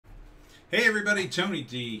Hey everybody, Tony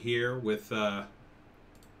D here with, here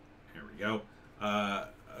we go, a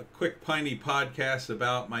quick Piney podcast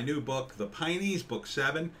about my new book, The Pineys, Book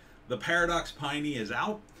 7. The Paradox Piney is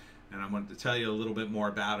out, and I wanted to tell you a little bit more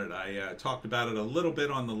about it. I talked about it a little bit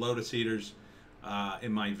on the Lotus Eaters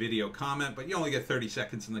in my video comment, but you only get 30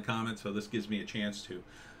 seconds in the comment, so this gives me a chance to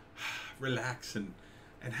relax and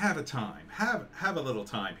have a time, have a little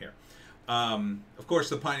time here. Of course,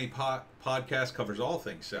 the Piney podcast covers all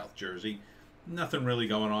things South Jersey. Nothing really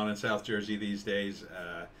going on in South Jersey these days.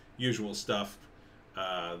 Usual stuff.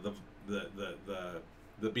 The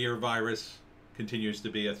beer virus continues to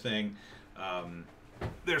be a thing.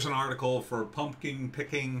 There's an article for pumpkin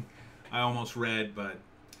picking I almost read, but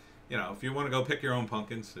you know, if you want to go pick your own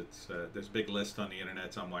pumpkins, it's there's a big list on the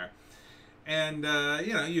internet somewhere. And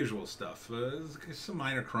you know, usual stuff. Some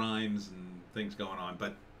minor crimes and things going on,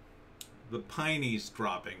 but the Pineys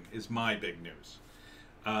dropping is my big news.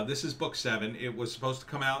 This is book 7. It was supposed to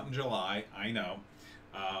come out in July. I know.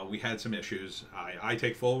 We had some issues. I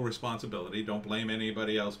take full responsibility. Don't blame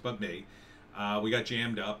anybody else but me. We got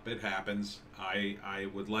jammed up. It happens. I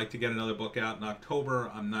would like to get another book out in October.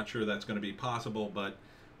 I'm not sure that's going to be possible, but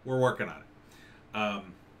we're working on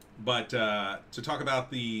it. To talk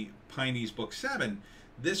about the Pineys book 7,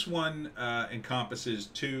 this one encompasses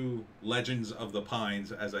 2 legends of the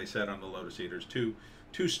pines, as I said on the Lotus Eaters, two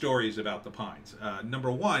stories about the pines.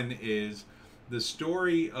 Number 1 is the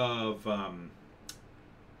story of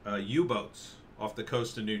U-boats off the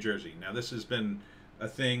coast of New Jersey. Now, this has been a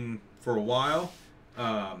thing for a while.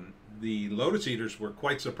 The Lotus Eaters were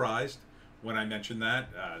quite surprised when I mentioned that.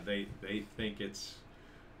 They think it's...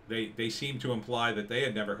 They seem to imply that they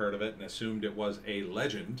had never heard of it and assumed it was a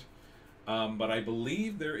legend. But I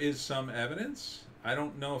believe there is some evidence. I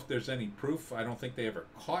don't know if there's any proof. I don't think they ever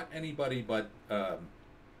caught anybody, but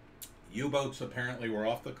U-boats apparently were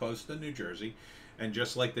off the coast of New Jersey, and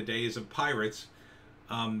just like the days of pirates,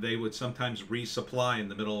 they would sometimes resupply in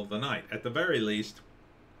the middle of the night. At the very least,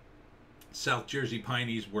 South Jersey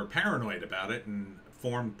Pineys were paranoid about it and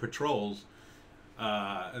formed patrols.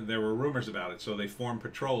 There were rumors about it, so they formed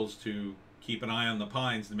patrols to keep an eye on the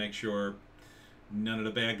pines to make sure none of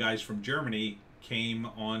the bad guys from Germany came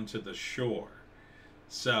onto the shore.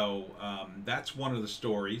 So that's one of the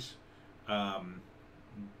stories.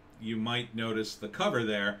 You might notice the cover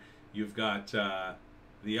there. You've got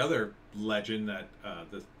the other legend that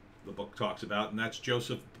the book talks about, and that's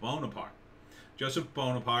Joseph Bonaparte. Joseph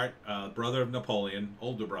Bonaparte, brother of Napoleon,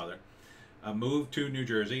 older brother, moved to New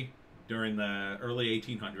Jersey during the early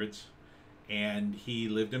 1800s, and he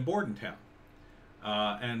lived in Bordentown.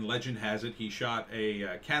 And legend has it he shot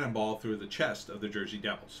a cannonball through the chest of the Jersey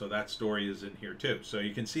Devil. So that story is in here too. So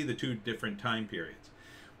you can see the 2 different time periods.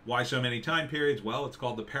 Why so many time periods? Well, it's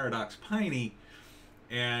called the Paradox Piney,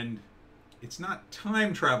 and it's not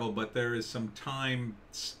time travel, but there is some time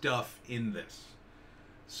stuff in this.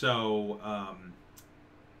 So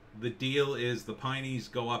the deal is the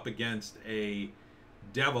Pineys go up against a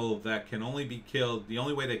devil that can only be killed. The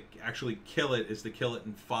only way to actually kill it is to kill it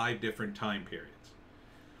in 5 different time periods.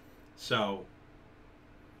 So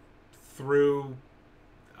through,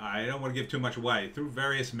 I don't want to give too much away, through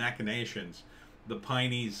various machinations, the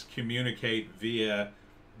Pineys communicate via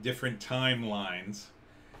different timelines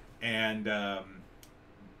and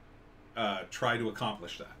try to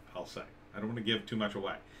accomplish that, I'll say. I don't want to give too much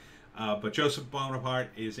away. But Joseph Bonaparte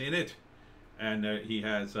is in it, and he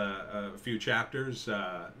has a few chapters.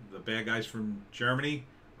 The bad guys from Germany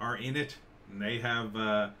are in it, and they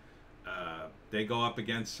have they go up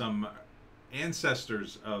against some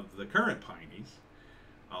ancestors of the current Pineys,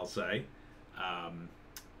 I'll say.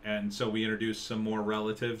 And so we introduce some more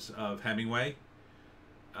relatives of Hemingway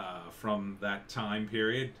from that time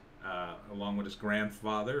period, along with his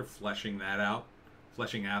grandfather, fleshing out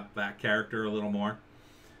that character a little more.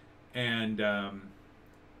 And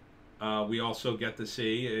we also get to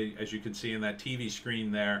see, as you can see in that TV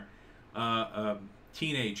screen there,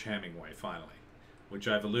 teenage Hemingway finally, which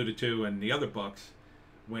I've alluded to in the other books.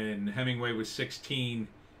 When Hemingway was 16,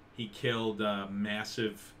 he killed a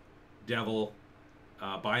massive devil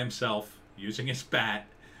by himself using his bat,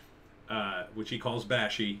 which he calls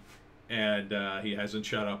Bashy, and he hasn't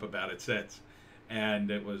shut up about it since. And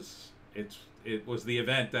it was the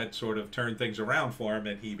event that sort of turned things around for him,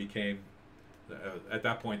 and he became at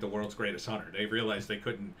that point the world's greatest hunter. They realized they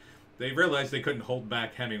couldn't hold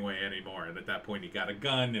back Hemingway anymore, and at that point he got a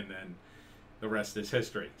gun, and then the rest is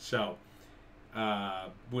history. So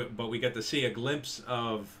but we get to see a glimpse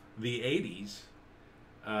of the 80s,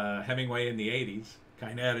 Hemingway in the 80s,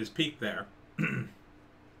 kind of at his peak there,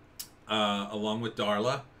 along with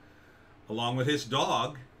Darla, along with his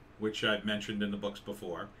dog, which I've mentioned in the books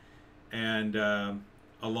before, and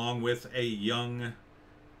along with a young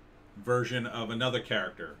version of another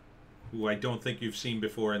character who I don't think you've seen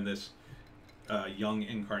before in this young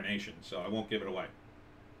incarnation, so I won't give it away.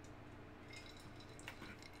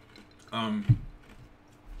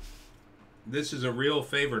 This is a real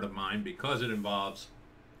favorite of mine because it involves,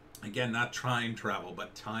 again, not time travel,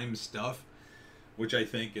 but time stuff, which I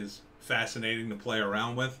think is fascinating to play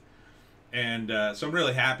around with. And so I'm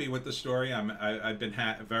really happy with the story. I've been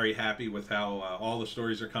very happy with how all the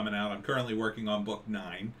stories are coming out. I'm currently working on book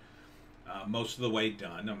 9, most of the way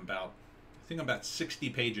done. I think I'm about 60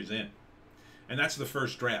 pages in. And that's the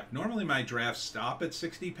first draft. Normally my drafts stop at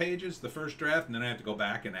 60 pages, the first draft, and then I have to go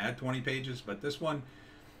back and add 20 pages. But this one,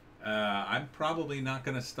 I'm probably not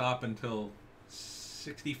going to stop until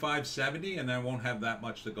 65, 70, and then I won't have that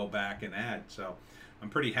much to go back and add. So I'm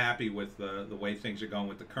pretty happy with the way things are going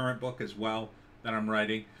with the current book as well that I'm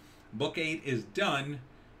writing. Book 8 is done.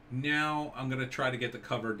 Now I'm going to try to get the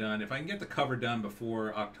cover done. If I can get the cover done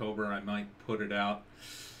before October, I might put it out.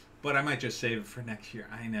 But I might just save it for next year.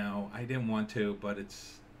 I know, I didn't want to, but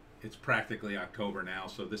it's practically October now,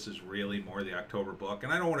 so this is really more the October book.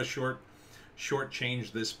 And I don't want to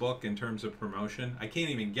shortchange this book in terms of promotion. I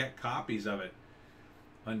can't even get copies of it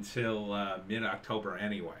until mid-October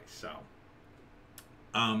anyway, so.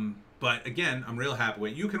 But again, I'm real happy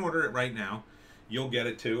with it. You can order it right now. You'll get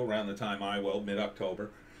it too around the time I will,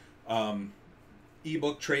 mid-October.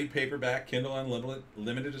 Ebook, trade paperback, Kindle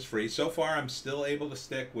Unlimited is free. So far, I'm still able to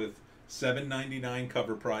stick with $7.99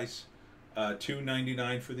 cover price,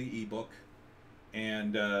 $2.99 for the ebook,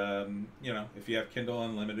 and you know, if you have Kindle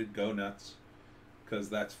Unlimited, go nuts, because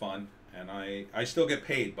that's fun. And I still get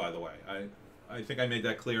paid, by the way. I think I made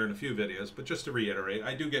that clear in a few videos, but just to reiterate,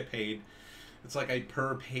 I do get paid. It's like a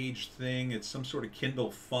per page thing. It's some sort of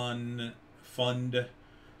Kindle fund that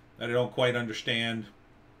I don't quite understand.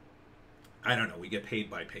 I don't know. We get paid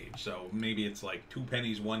by page, so maybe it's like 2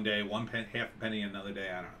 pennies one day, half a penny another day.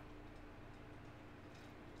 I don't know.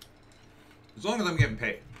 As long as I'm getting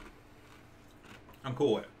paid, I'm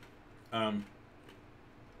cool with it.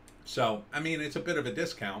 So I mean, it's a bit of a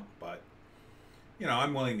discount, but you know,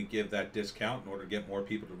 I'm willing to give that discount in order to get more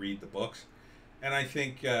people to read the books. And I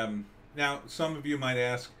think now some of you might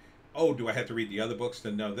ask, "Oh, do I have to read the other books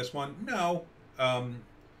to know this one?" No.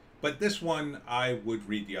 But this one, I would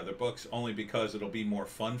read the other books only because it'll be more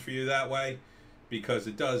fun for you that way, because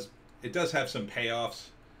it does have some payoffs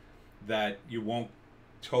that you won't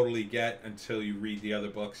totally get until you read the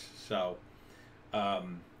other books. So,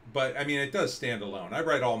 but I mean, it does stand alone. I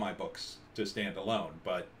write all my books to stand alone,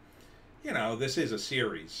 but you know, this is a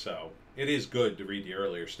series, so it is good to read the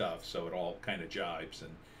earlier stuff, so it all kind of jibes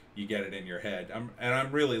and you get it in your head.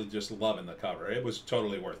 I'm really just loving the cover. It was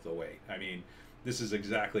totally worth the wait. I mean, this is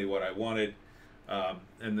exactly what I wanted,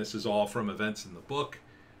 and this is all from events in the book.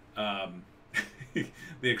 The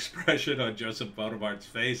expression on Joseph Bonamart's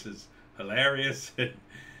face is hilarious.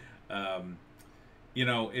 You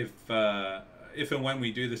know, if and when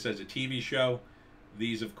we do this as a TV show,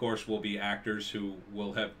 these, of course, will be actors who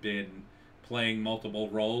will have been playing multiple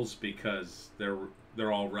roles because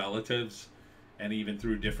they're all relatives, and even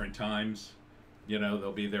through different times, you know,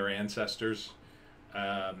 they'll be their ancestors.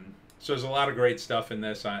 So there's a lot of great stuff in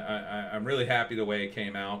this. I'm really happy the way it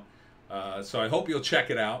came out. So I hope you'll check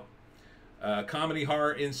it out. Comedy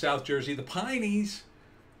Horror in South Jersey, The Pineys,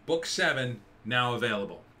 Book 7, now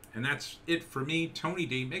available. And that's it for me, Tony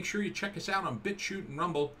D. Make sure you check us out on Bitchute and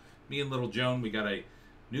Rumble. Me and Little Joan, we got a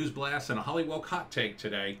news blast and a Hollywoke hot take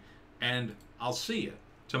today. And I'll see you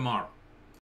tomorrow.